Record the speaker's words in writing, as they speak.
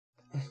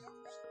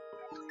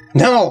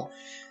No!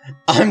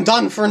 I'm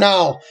done for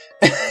now!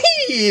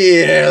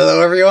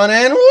 Hello everyone,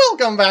 and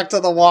welcome back to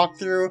the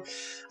walkthrough.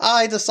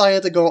 I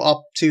decided to go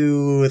up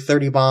to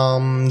 30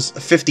 bombs,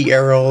 50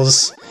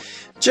 arrows,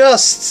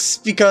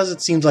 just because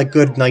it seems like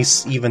good,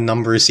 nice, even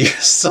numbers here.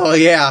 So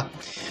yeah.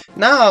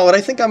 Now, what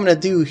I think I'm gonna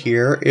do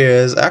here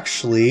is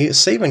actually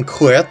save and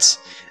quit,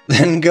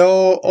 then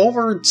go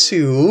over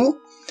to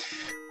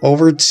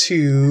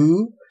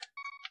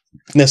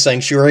the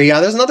sanctuary. Yeah,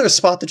 there's another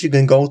spot that you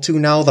can go to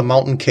now, the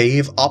mountain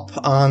cave up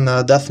on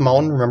Death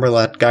Mountain. Remember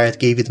that guy that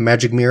gave you the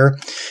magic mirror?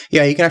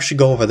 Yeah, you can actually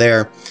go over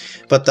there.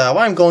 But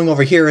why I'm going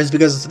over here is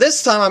because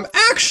this time I'm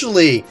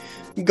actually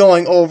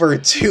going over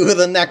to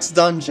the next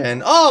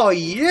dungeon. Oh,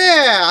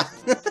 yeah!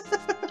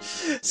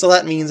 So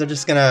that means I'm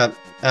just gonna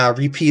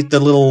repeat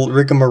the little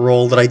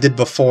rigmarole that I did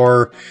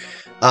before,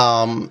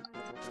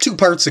 2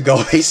 parts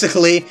ago,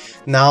 basically.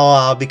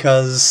 Now,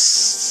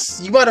 because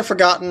you might have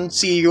forgotten,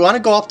 see, you want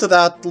to go up to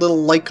that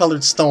little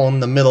light-colored stone in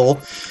the middle,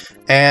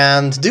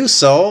 and to do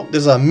so,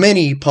 there's a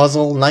mini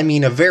puzzle, and I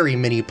mean a very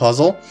mini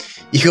puzzle.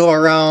 You go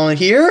around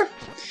here,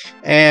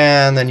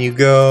 and then you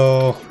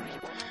go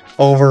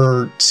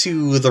over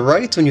to the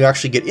right when you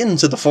actually get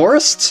into the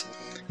forest.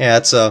 Yeah,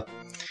 it's a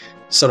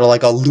sort of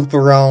like a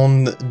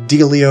loop-around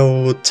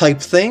dealio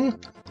type thing.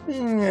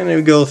 And then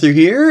we go through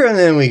here, and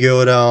then we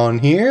go down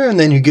here, and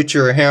then you get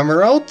your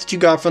hammer out that you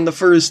got from the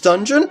first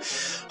dungeon.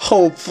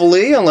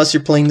 Hopefully, unless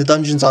you're playing the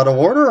dungeons out of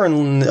order,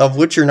 and of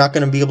which you're not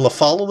going to be able to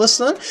follow this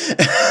then.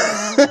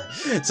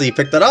 So you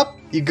pick that up,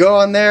 you go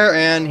on there,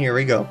 and here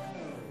we go.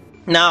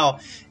 Now,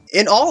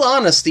 in all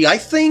honesty, I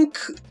think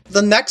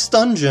the next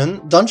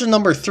dungeon, dungeon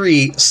number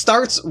 3,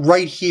 starts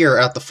right here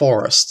at the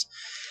forest.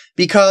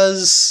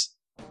 Because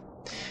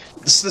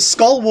the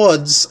Skull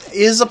Woods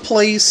is a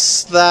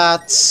place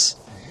that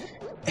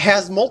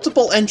has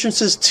multiple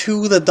entrances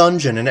to the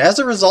dungeon, and as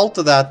a result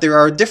of that, there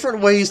are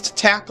different ways to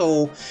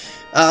tackle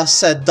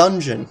said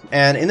dungeon.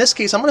 And in this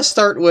case, I'm going to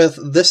start with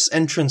this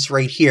entrance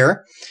right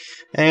here.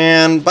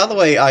 And by the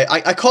way,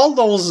 I called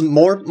those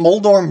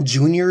Moldorm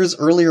Juniors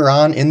earlier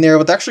on in there,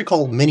 but they're actually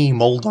called Mini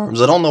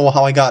Moldorms. I don't know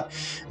how I got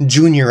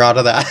Junior out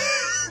of that.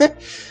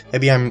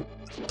 Maybe I'm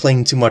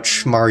playing too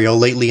much Mario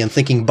lately and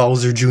thinking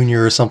Bowser Jr.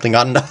 or something.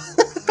 I don't know.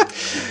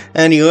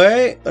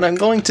 Anyway, what I'm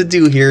going to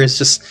do here is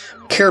just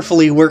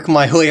carefully work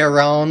my way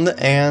around,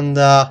 and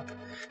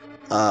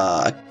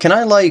can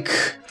I, like,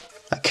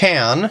 I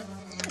can,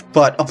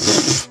 but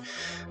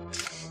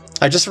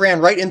I just ran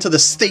right into the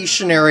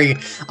stationary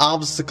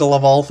obstacle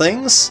of all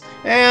things,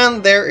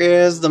 and there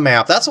is the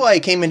map. That's why I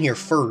came in here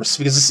first,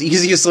 because it's the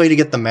easiest way to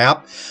get the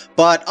map,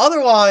 but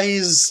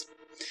otherwise,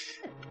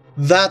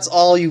 that's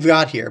all you've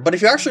got here. But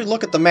if you actually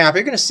look at the map,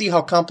 you're going to see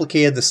how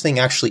complicated this thing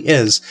actually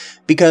is,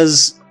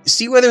 because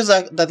see where there's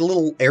that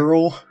little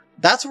arrow?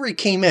 That's where he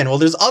came in. Well,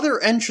 there's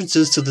other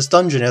entrances to this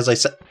dungeon, as I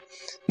said,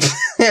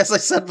 as I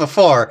said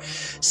before.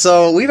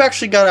 So we've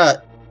actually got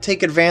to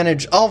take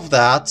advantage of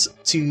that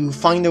to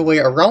find a way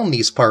around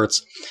these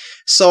parts.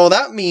 So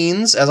that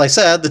means, as I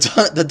said,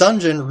 the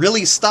dungeon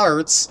really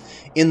starts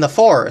in the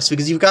forest,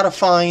 because you've got to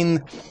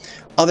find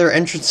other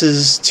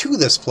entrances to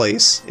this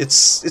place.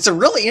 It's a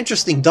really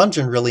interesting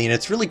dungeon, really, and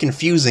it's really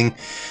confusing.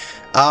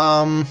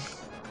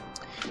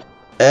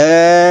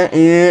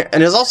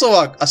 And there's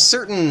also a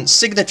certain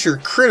signature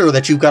critter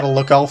that you've got to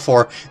look out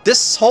for.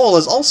 This hole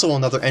is also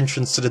another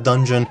entrance to the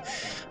dungeon.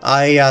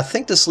 I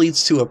think this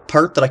leads to a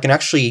part that I can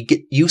actually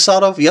get use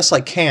out of. Yes,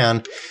 I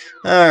can.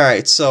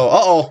 Alright, so,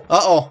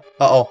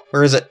 uh-oh.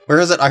 Where is it? Where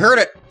is it? I heard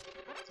it!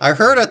 I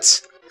heard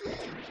it!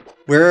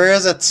 Where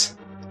is it?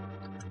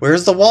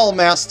 Where's the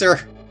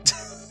Wallmaster?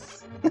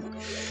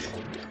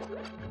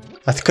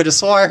 I could have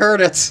swore I heard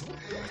it.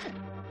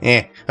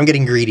 I'm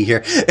getting greedy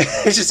here.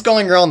 It's just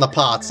going around the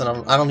pots, and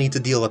I don't need to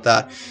deal with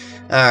that.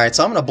 Alright,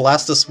 so I'm going to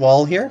blast this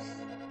wall here,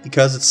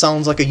 because it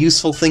sounds like a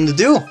useful thing to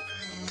do.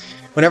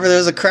 Whenever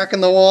there's a crack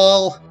in the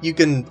wall, you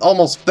can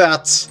almost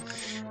bet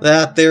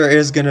that there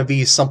is going to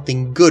be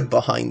something good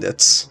behind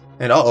it.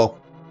 And uh-oh.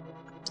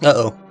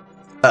 Uh-oh.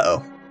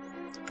 Uh-oh.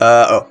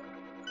 Uh-oh.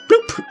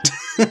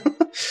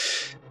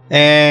 Bloop!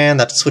 And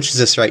that switches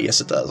this right.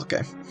 Yes, it does.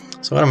 Okay.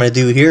 So what I'm going to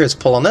do here is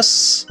pull on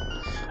this.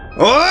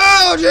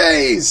 Oh,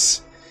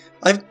 jeez!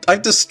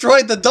 I've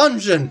destroyed the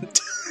dungeon.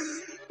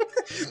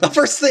 The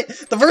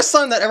first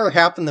time that ever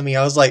happened to me,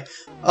 I was like,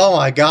 "Oh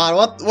my god,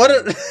 what?"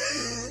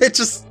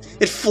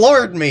 It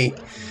floored me.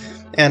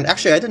 And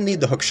actually, I didn't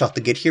need the hookshot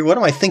to get here. What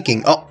am I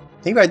thinking? Oh,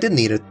 maybe I did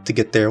need it to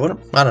get there.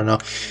 I don't know.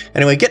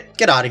 Anyway,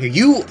 get out of here.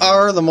 You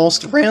are the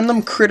most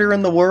random critter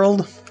in the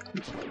world.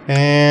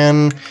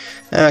 And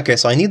okay,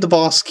 so I need the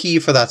boss key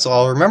for that. So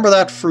I'll remember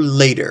that for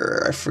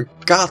later. I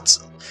forgot.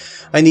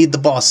 I need the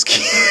boss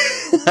key.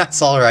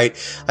 That's alright.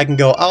 I can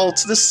go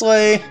out this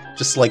way,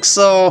 just like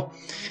so.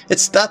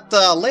 It's that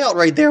layout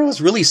right there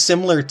was really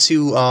similar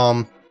to,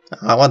 I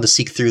wanted to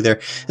seek through there.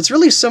 It's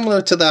really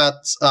similar to that,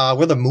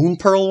 where the Moon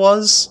Pearl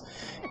was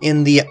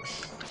in the...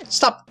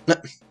 Stop!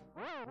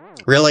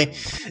 Really?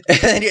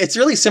 It's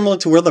really similar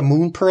to where the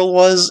Moon Pearl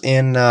was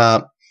in,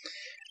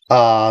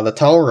 the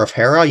Tower of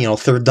Hera, you know,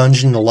 third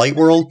dungeon in the Light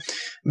World.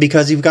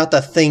 because you've got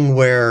that thing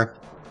where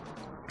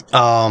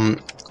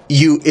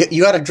you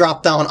got to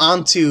drop down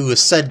onto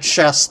said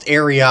chest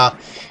area,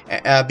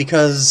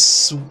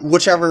 because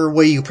whichever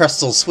way you press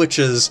those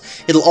switches,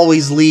 it'll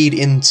always lead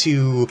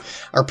into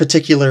a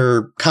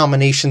particular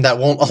combination that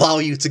won't allow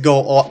you to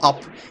go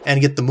up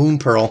and get the Moon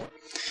Pearl.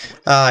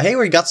 Hey,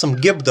 we got some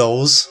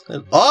Gibdos.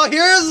 Oh,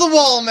 here's the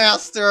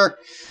Wallmaster!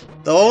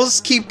 Those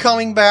keep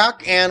coming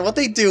back, and what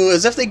they do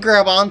is if they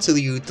grab onto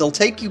you, they'll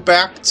take you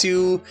back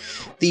to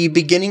the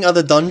beginning of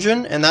the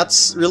dungeon, and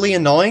that's really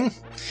annoying.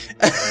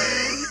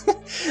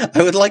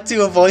 I would like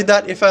to avoid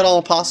that if at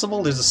all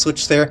possible. There's a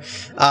switch there.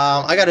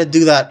 I gotta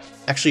do that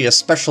actually a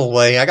special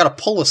way. I gotta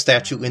pull a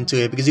statue into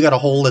it because you gotta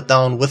hold it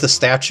down with a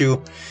statue.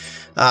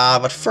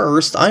 But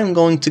first, I'm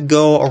going to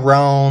go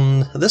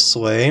around this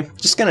way.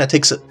 Just gonna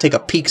take a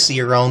peek-see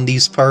around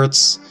these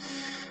parts.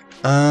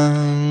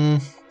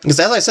 Because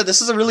as I said,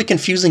 this is a really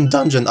confusing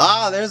dungeon.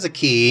 Ah, there's a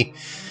key.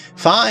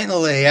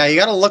 Finally! Yeah, you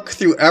gotta look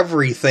through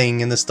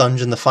everything in this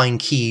dungeon to find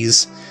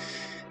keys.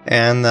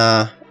 And,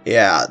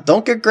 yeah,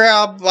 don't get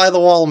grabbed by the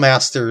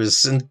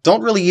Wallmasters, and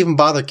don't really even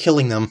bother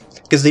killing them,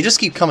 because they just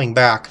keep coming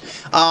back.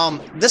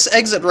 This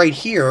exit right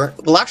here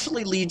will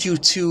actually lead you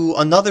to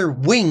another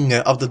wing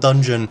of the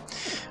dungeon.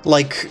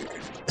 Like,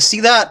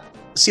 see that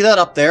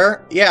up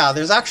there? Yeah,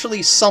 there's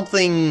actually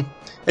something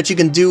that you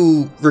can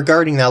do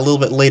regarding that a little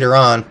bit later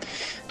on,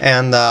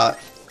 and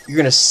you're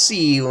gonna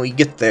see when we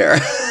get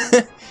there.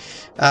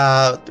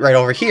 Right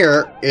over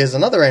here is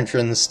another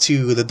entrance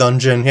to the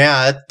dungeon.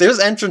 Yeah, there's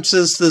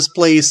entrances to this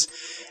place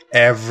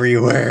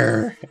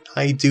everywhere.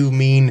 I do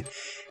mean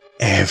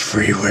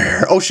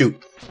everywhere. Oh shoot!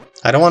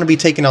 I don't want to be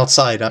taken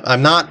outside.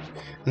 I'm not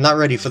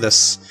ready for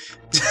this.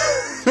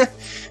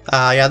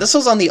 Yeah, this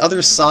was on the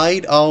other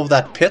side of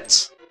that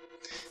pit.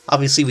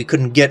 Obviously, we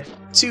couldn't get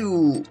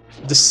to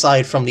this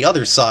side from the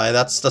other side.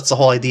 That's the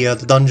whole idea of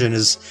the dungeon,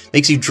 is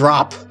makes you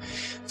drop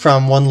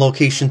from one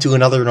location to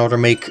another in order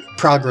to make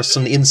progress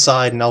from the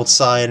inside and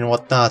outside and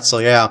whatnot. So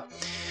yeah.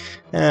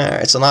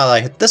 Alright, so now that I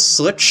hit this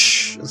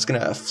switch, it's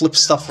gonna flip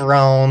stuff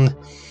around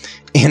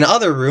in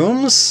other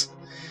rooms,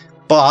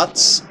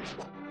 but,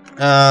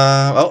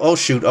 oh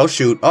shoot, oh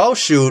shoot, oh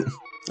shoot,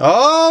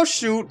 oh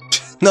shoot,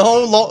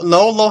 no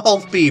low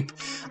health beep.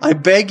 I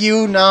beg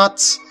you not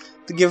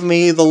to give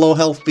me the low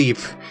health beep,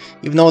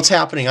 even though it's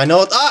happening. I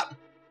know it's,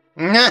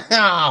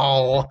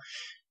 no!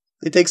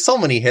 They take so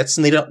many hits,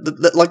 and they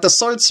don't, like, the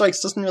sword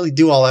strikes doesn't really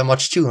do all that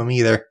much to them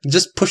either. It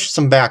just pushes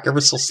them back ever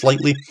so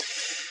slightly.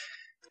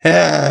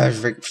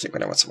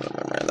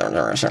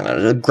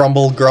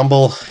 Grumble,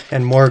 grumble,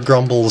 and more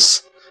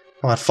grumbles.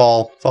 Come on,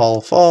 fall,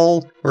 fall,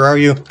 fall. Where are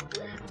you?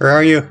 Where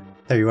are you?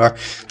 There you are.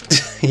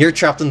 You're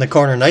trapped in the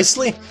corner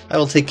nicely. I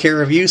will take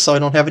care of you so I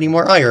don't have any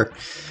more ire.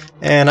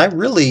 And I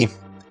really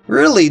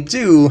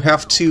do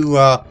have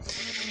to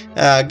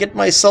get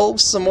myself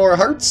some more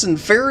hearts and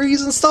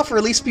fairies and stuff, or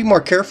at least be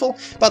more careful.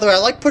 By the way, I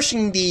like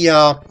pushing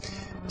the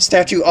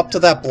statue up to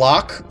that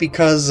block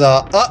because,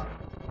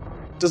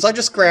 does I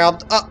just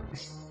grabbed,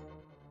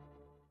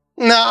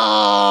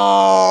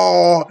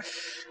 no!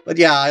 But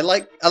yeah, I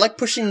like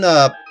pushing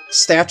the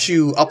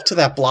statue up to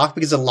that block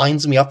because it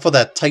lines me up for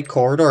that tight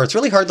corridor. It's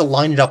really hard to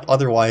line it up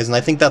otherwise, and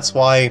I think that's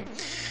why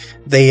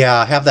they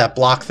have that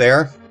block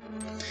there.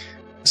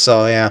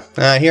 So yeah,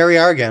 here we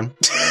are again.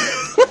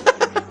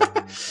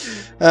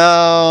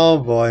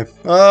 Oh boy.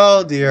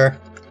 Oh dear.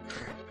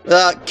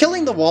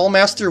 Killing the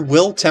Wallmaster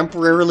will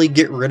temporarily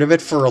get rid of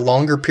it for a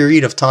longer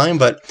period of time,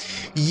 but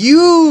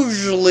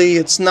usually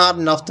it's not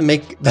enough to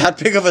make that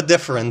big of a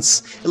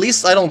difference. At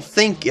least I don't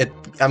think it...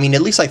 I mean,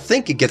 at least I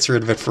think it gets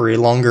rid of it for a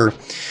longer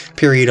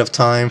period of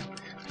time.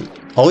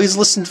 Always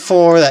listen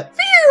for that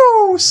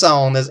phew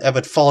sound as of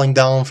it falling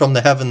down from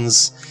the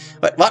heavens.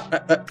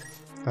 What?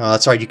 Oh,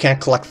 that's right, you can't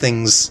collect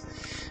things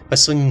by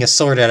swinging a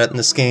sword at it in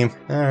this game.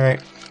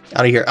 Alright.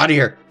 Out of here, out of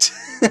here!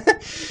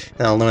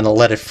 Now I'm going to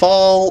let it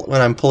fall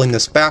when I'm pulling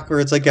this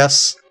backwards, I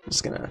guess. I'm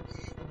just gonna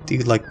do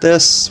like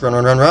this. Run,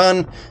 run, run,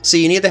 run.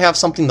 See, you need to have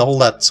something to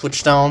hold that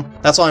switch down.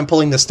 That's why I'm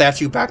pulling the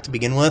statue back to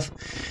begin with.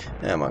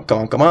 Come on, come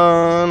on, come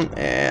on.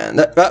 And...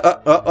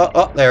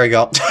 there we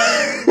go.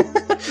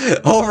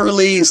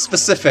 Overly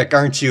specific,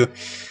 aren't you?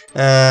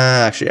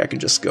 Actually, I can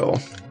just go...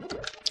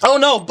 Oh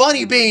no,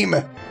 bunny beam!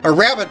 Or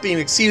rabbit beam,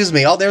 excuse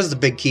me. Oh, there's the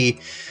big key.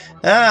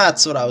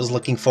 That's what I was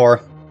looking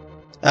for.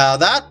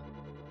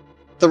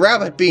 The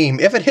rabbit beam,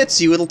 if it hits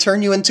you, it'll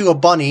turn you into a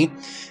bunny,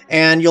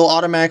 and you'll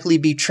automatically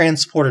be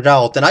transported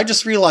out. And I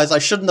just realized I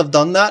shouldn't have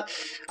done that.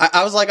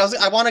 I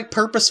want to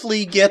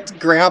purposefully get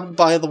grabbed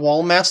by the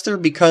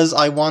Wallmaster because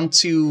I want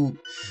to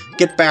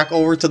get back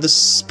over to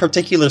this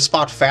particular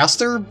spot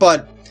faster,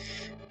 but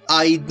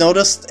I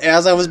noticed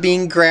as I was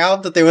being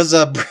grabbed that there was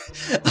a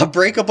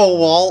breakable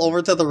wall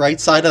over to the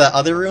right side of that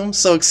other room,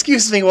 so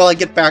excuse me while I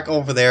get back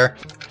over there.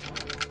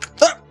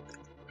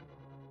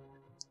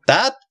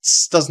 That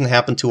doesn't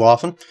happen too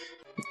often.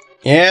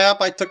 Yep,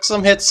 I took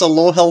some hits, so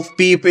low health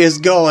beep is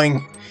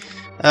going.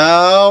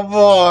 Oh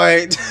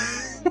boy.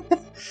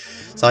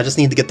 So I just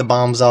need to get the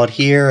bombs out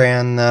here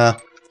and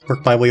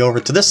work my way over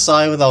to this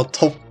side without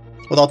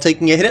without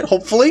taking a hit,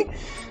 hopefully.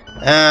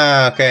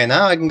 Okay,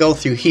 now I can go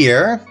through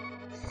here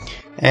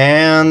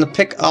and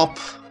pick up...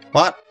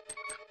 What?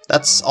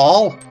 That's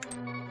all?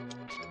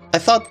 I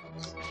thought...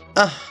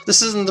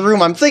 this isn't the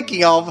room I'm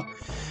thinking of.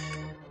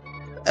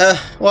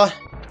 What?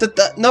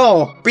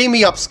 No! Bring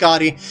me up,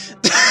 Scotty!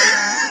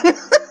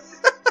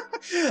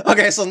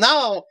 Okay, so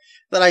now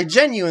that I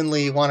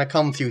genuinely want to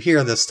come through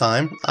here this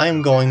time,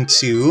 I'm going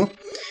to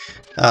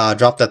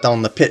drop that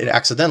down the pit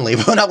accidentally.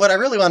 But what I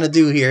really want to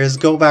do here is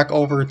go back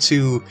over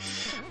to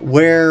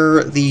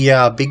where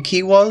the big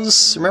key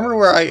was. Remember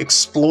where I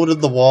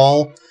exploded the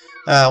wall?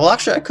 Well,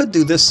 actually, I could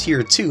do this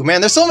here too.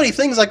 Man, there's so many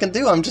things I can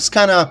do. I'm just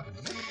kind of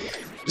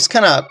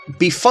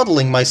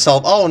befuddling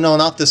myself. Oh no,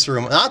 not this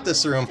room. Not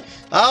this room.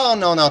 Oh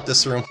no, not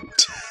this room.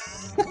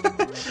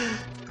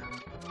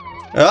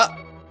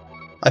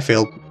 I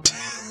failed.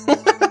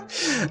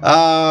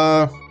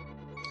 I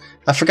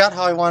forgot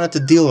how I wanted to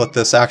deal with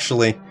this,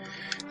 actually.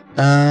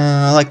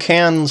 I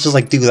can just,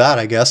 like, do that,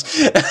 I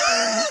guess.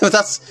 But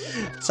that's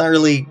not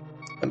really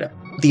what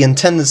the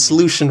intended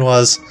solution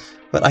was.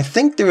 But I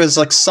think there was,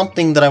 like,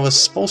 something that I was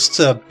supposed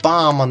to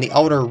bomb on the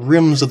outer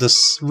rims of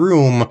this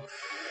room.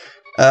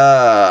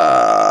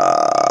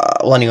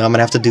 Well, anyway, I'm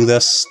gonna have to do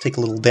this. Take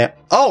a little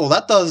Oh,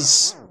 that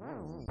does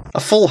a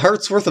full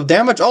heart's worth of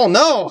damage? Oh,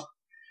 no!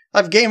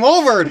 I've game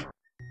overed!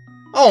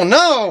 Oh,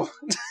 no!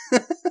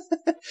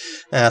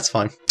 That's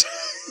fine.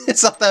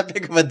 It's not that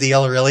big of a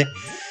deal, really.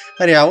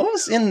 But yeah, what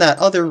was in that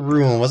other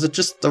room? Was it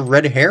just the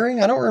red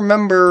herring? I don't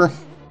remember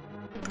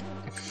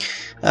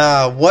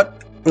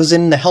what was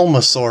in the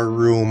Helmosaur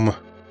room.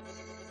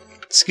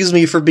 Excuse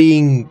me for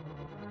being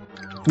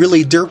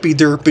really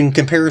derpy-derp in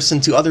comparison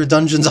to other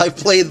dungeons I've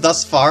played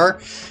thus far,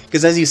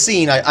 because as you've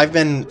seen, I've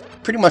been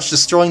pretty much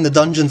destroying the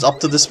dungeons up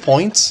to this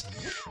point.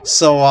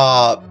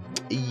 So,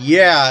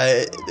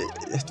 yeah,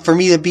 for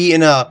me to be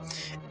in a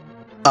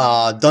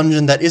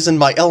dungeon that isn't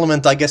my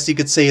element, I guess you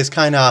could say, is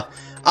kind of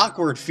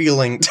awkward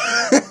feeling.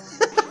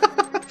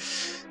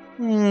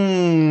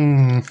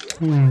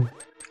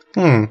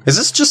 Is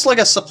this just like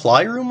a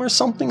supply room or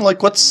something?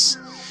 Like, what's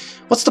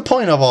the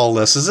point of all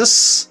this? Is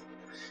this...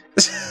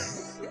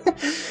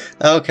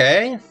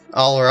 Okay,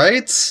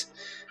 alright.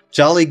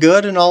 Jolly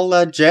good and all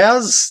that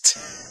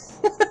jazz.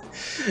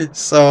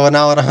 So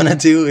now what I'm gonna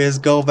do is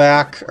go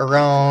back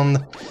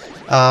around...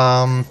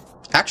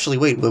 Actually,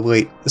 wait.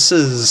 This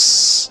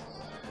is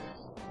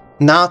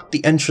not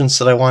the entrance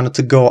that I wanted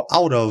to go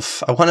out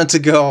of. I wanted to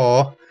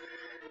go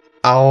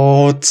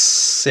out...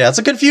 Yeah, it's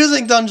a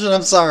confusing dungeon,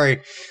 I'm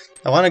sorry.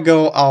 I want to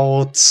go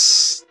out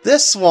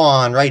this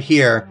one right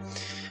here.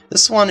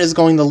 This one is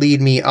going to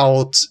lead me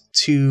out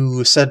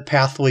to said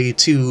pathway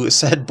to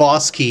said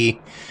boss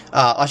key.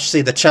 I should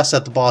say the chest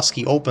that the boss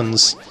key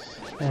opens.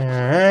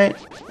 Alright,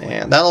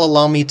 and that'll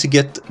allow me to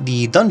get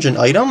the dungeon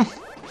item.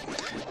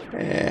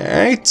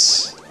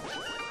 Alright.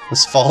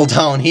 Let's fall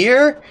down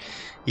here.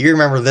 You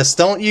remember this,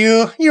 don't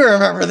you? You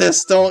remember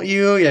this, don't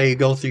you? Yeah, you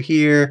go through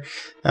here.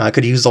 I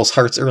could use those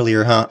hearts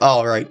earlier, huh?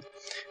 Alright.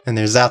 And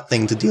there's that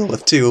thing to deal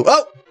with, too.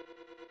 Oh!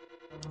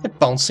 It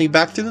bounced me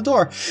back through the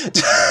door.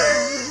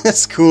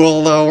 It's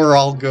cool, though. We're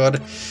all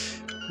good.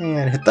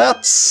 And hit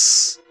that.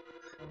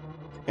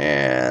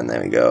 And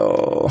there we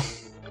go.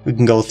 We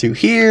can go through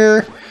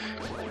here.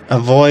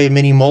 Avoid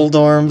mini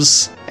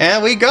Moldorms.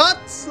 And we got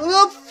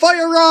the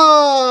Fire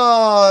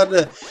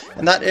Rod!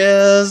 And that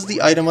is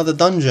the item of the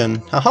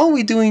dungeon. Now, how are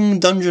we doing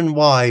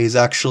dungeon-wise,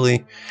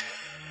 actually?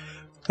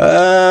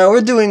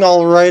 We're doing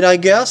alright, I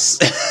guess.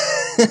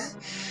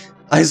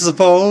 I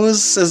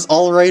suppose, as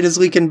alright as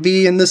we can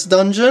be in this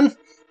dungeon.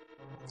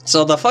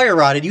 So the Fire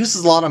Rod, it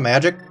uses a lot of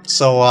magic,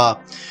 so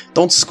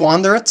don't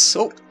squander it.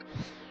 Oh,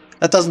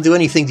 that doesn't do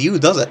anything to you,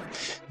 does it?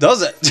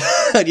 Does it?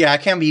 Yeah,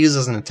 it can be used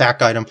as an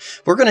attack item.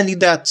 We're gonna need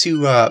that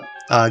to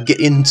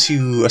get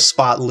into a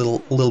spot a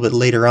little bit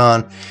later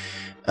on.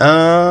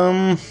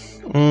 Yeah,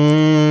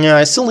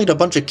 I still need a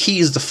bunch of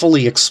keys to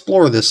fully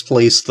explore this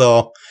place,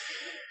 though.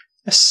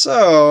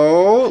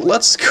 So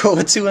let's go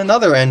to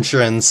another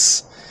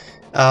entrance.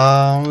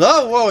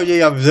 Oh, whoa,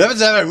 yeah.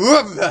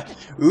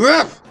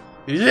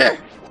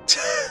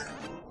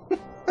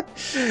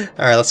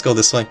 Alright, let's go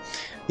this way.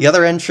 The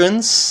other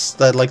entrance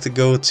that I'd like to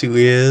go to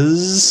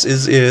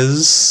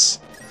is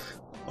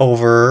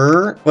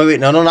over... Wait,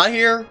 no, not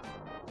here.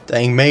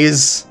 Dang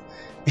maze.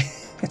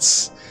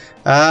 It's...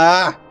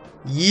 yeah.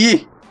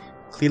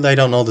 Clearly I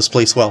don't know this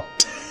place well.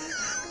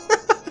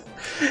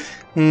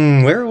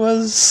 Where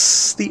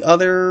was the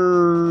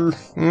other...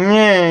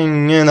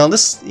 No,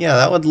 this... Yeah,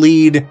 that would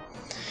lead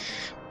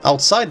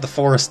outside the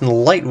forest in the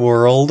light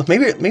world.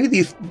 Maybe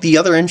the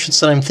other entrance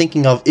that I'm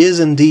thinking of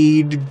is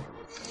indeed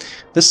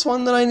this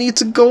one that I need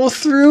to go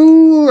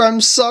through.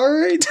 I'm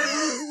sorry.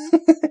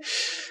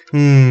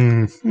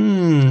 Hold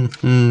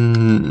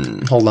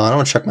on, I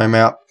want to check my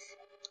map.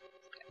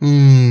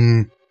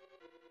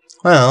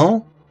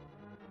 Well.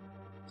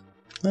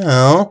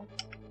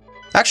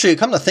 Actually,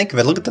 come to think of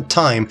it, look at the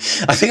time.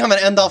 I think I'm going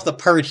to end off the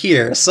part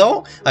here.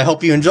 So, I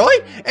hope you enjoy,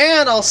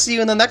 and I'll see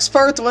you in the next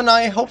part when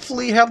I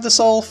hopefully have this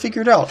all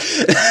figured out.